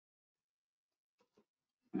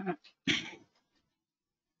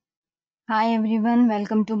Hi everyone,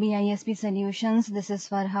 welcome to BISP Solutions. This is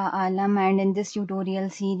Farha Alam, and in this tutorial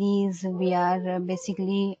series, we are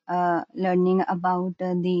basically learning about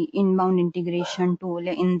the inbound integration tool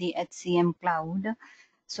in the HCM cloud.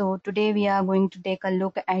 So today we are going to take a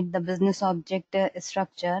look at the business object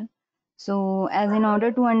structure. So as in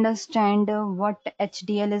order to understand what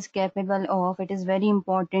HDL is capable of, it is very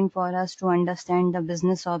important for us to understand the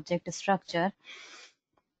business object structure,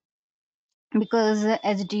 because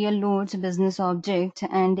HDL loads business objects,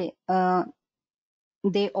 and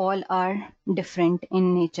they all are different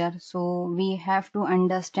in nature. So we have to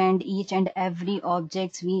understand each and every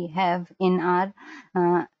objects we have in our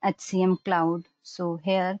HCM cloud. So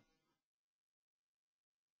here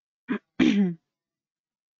here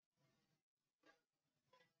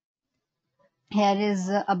is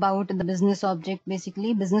about the business object.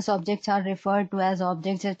 Basically, business objects are referred to as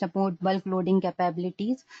objects that support bulk loading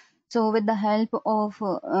capabilities. So with the help of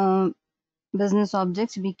business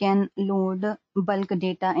objects, we can load bulk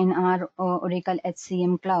data in our Oracle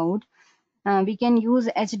HCM cloud. We can use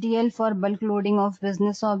HDL for bulk loading of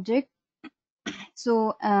business object.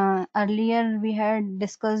 So earlier we had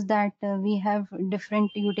discussed that we have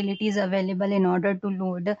different utilities available in order to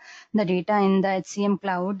load the data in the HCM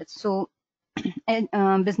cloud. So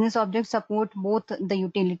business objects support both the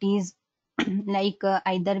utilities. Like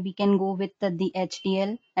either we can go with the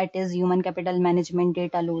HDL, that is human capital management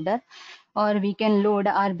data loader, or we can load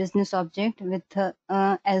our business object with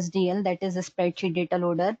SDL, that is a spreadsheet data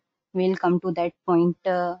loader. We'll come to that point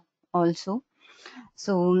also.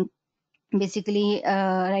 So basically,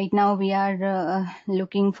 right now we are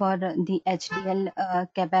looking for the HDL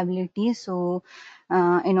capability. So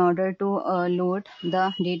in order to load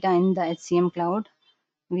the data in the HCM cloud,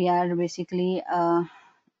 we are basically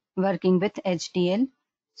working with HDL.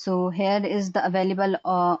 So here is the available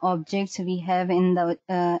objects we have in the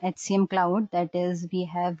HCM cloud. That is, we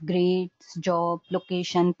have grades, job,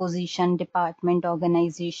 location, position, department,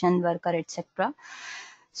 organization, worker, etc.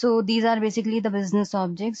 So these are basically the business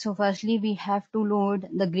objects. So firstly, we have to load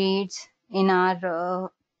the grades in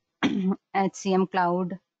our HCM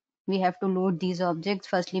cloud. We have to load these objects.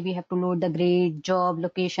 Firstly, we have to load the grade, job,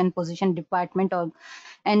 location, position, department, or,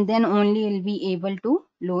 and then only we'll be able to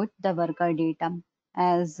load the worker data.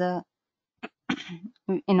 As in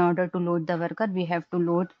order to load the worker, we have to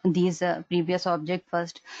load these previous object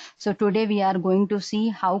first. So today we are going to see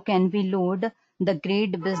how can we load the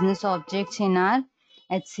grade business objects in our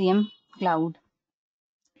HCM cloud.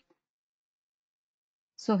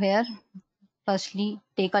 So here, firstly,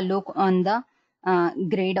 take a look on the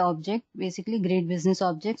grade object, basically grade business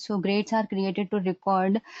object. So grades are created to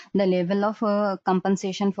record the level of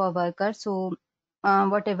compensation for workers. So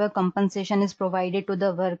whatever compensation is provided to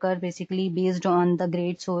the worker, basically based on the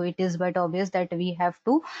grade. So it is but obvious that we have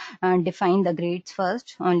to define the grades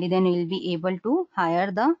first. Only then we will be able to hire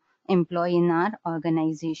the employee in our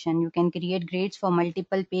organization. You can create grades for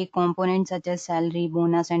multiple pay components such as salary,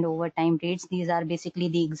 bonus, and overtime rates. These are basically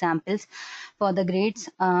the examples for the grades.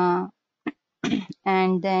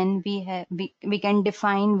 And then we can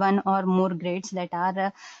define one or more grades that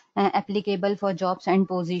are applicable for jobs and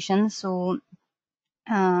positions. So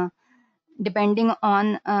uh, depending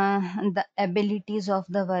on the abilities of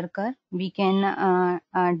the worker, we can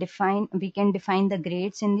define the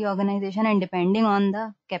grades in the organization, and depending on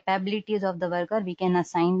the capabilities of the worker, we can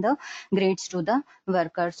assign the grades to the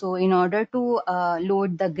worker. So in order to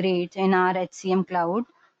load the grades in our HCM cloud,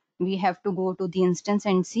 we have to go to the instance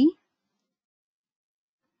and see.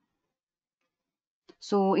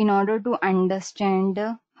 So in order to understand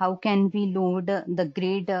how can we load the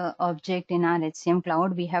grade object in our HCM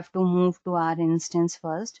cloud, we have to move to our instance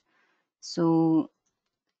first. So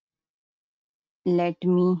let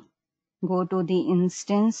me go to the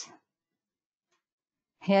instance.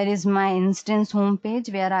 Here is my instance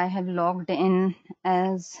homepage where I have logged in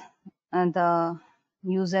as the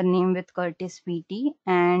username with Curtis PT.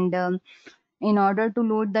 And in order to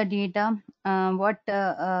load the data, what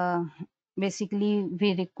basically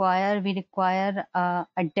we require a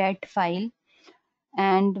dat file,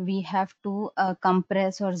 and we have to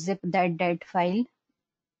compress or zip that file,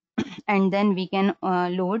 and then we can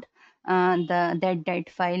load that dat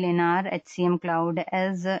file in our HCM cloud.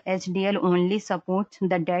 As HDL only supports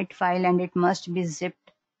the dat file, and it must be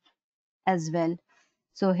zipped as well.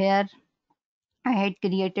 So here I had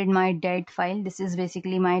created my dat file. This is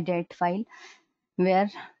basically my dat file where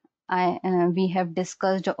we have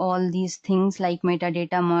discussed all these things like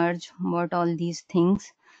metadata merge, what all these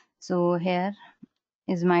things. So here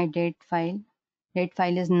is my dat file. Dat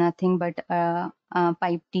file is nothing but a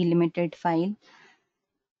pipe delimited file.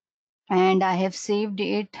 and I have saved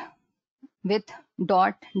it with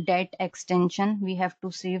 .dat extension. We have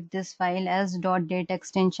to save this file as .dat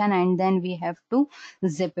extension, and then we have to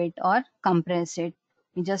zip it or compress it.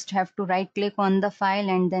 We just have to right click on the file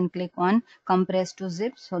and then click on compress to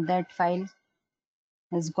zip, so that file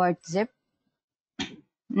has got zipped.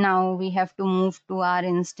 Now we have to move to our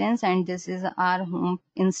instance, and this is our home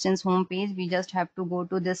instance home page. We just have to go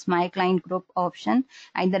to this my client group option.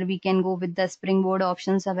 Either we can go with the springboard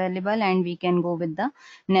options available, and we can go with the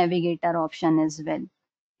navigator option as well.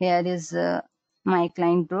 Here is my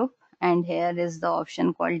client group, and here is the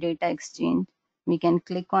option called data exchange. We can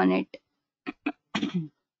click on it,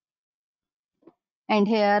 and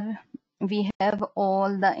here we have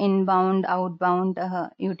all the inbound outbound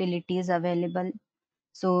utilities available.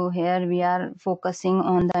 So here we are focusing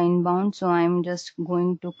on the inbound. So I'm just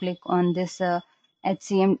going to click on this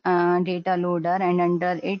HCM data loader, and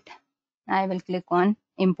under it I will click on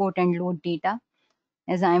import and load data,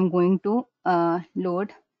 as I'm going to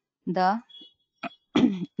load the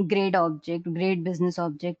grade business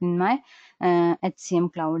object in my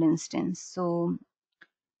HCM cloud instance. So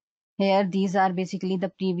here these are basically the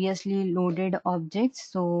previously loaded objects.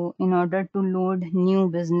 So in order to load new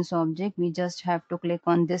business object, we just have to click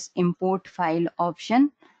on this import file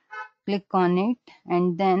option, click on it,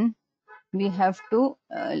 and then we have to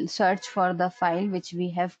search for the file which we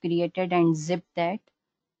have created and zip that.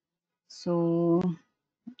 So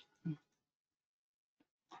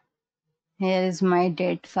here is my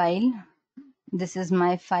date file. This is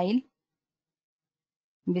my file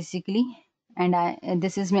basically, and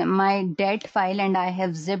this is my date file, and I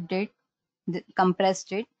have zipped it,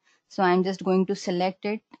 compressed it. So I'm just going to select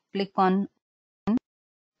it, click on.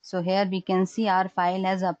 So here we can see our file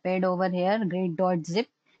has appeared over here, grade.zip.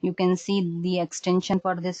 You can see the extension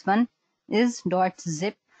for this one is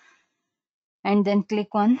 .zip, and then click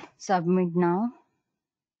on submit now.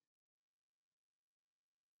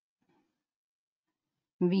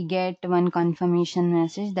 We get one confirmation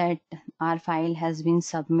message that our file has been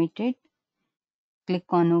submitted. Click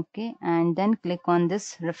on OK, and then click on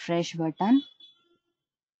this refresh button.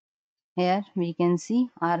 Here we can see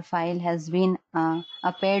our file has been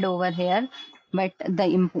appeared over here, but the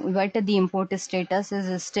import status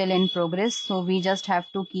is still in progress. So we just have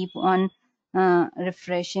to keep on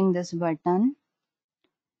refreshing this button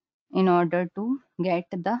in order to get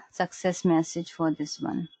the success message for this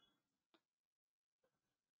one.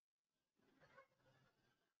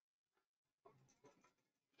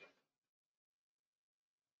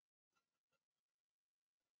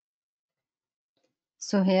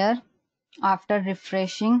 So here, after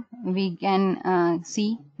refreshing, we can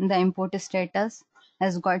see the import status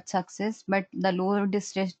has got success, but the load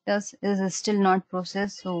status is still not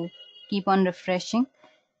processed. So keep on refreshing.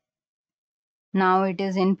 Now it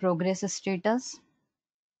is in progress status.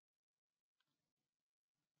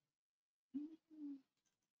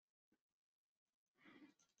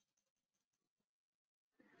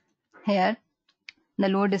 Here the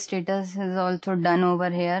load status is also done over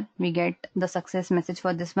here. We get the success message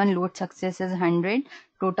for this one. Load success is 100.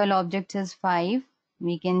 Total objects is 5.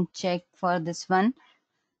 We can check for this one.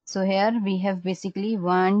 So here we have basically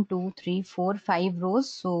 1, 2, 3, 4, 5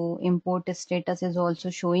 rows. So import status is also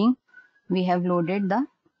showing. We have loaded the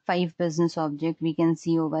 5 business object. We can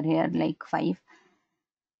see over here like 5.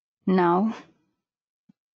 Now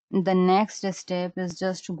the next step is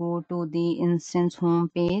just to go to the instance home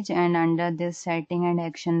page, and under this setting and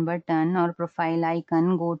action button or profile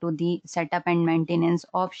icon, go to the setup and maintenance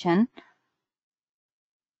option,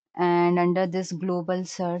 and under this global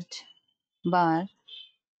search bar,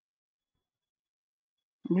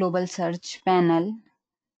 global search panel,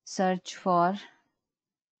 search for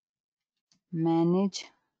manage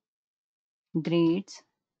grades,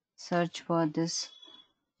 search for this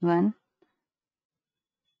one,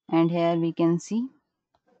 and here we can see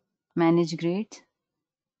manage grades.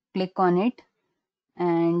 Click on it,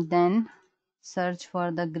 and then search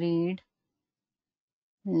for the grade,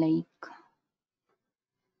 like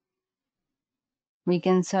we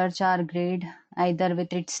can search our grade either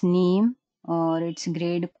with its name or its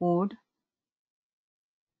grade code,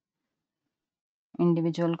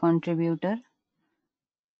 individual contributor.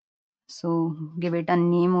 So give it a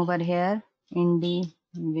name over here,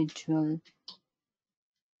 individual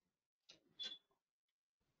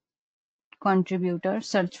contributor,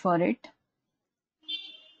 search for it.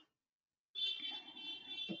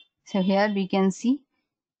 So here we can see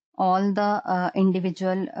all the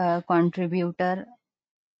individual contributor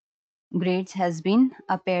grades has been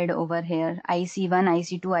appeared over here, IC1,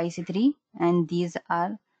 IC2, IC3, and these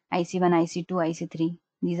are IC1, IC2, IC3.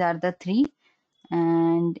 These are the 3,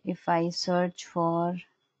 And if I search for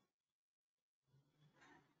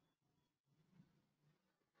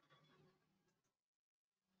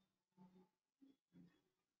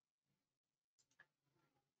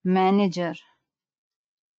manager,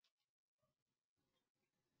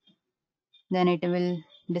 then it will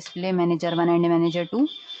display manager 1 and manager 2.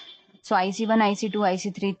 So IC1, IC2,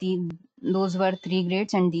 IC3, those were 3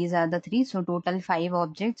 grades and these are the 3. So total 5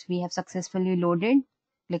 objects we have successfully loaded.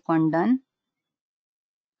 Click on done.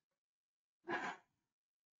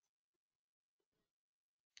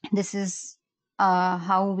 This is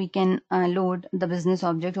how we can load the business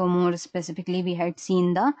object, or more specifically we had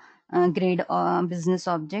seen the grade business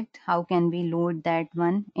object. How can we load that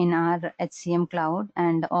one in our HCM cloud,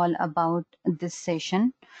 and all about this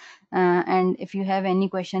session. And if you have any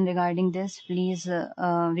question regarding this, please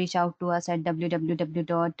reach out to us at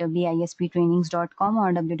www.bisptrainings.com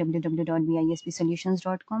or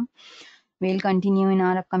www.bispsolutions.com. We'll continue in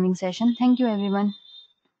our upcoming session. Thank you, everyone.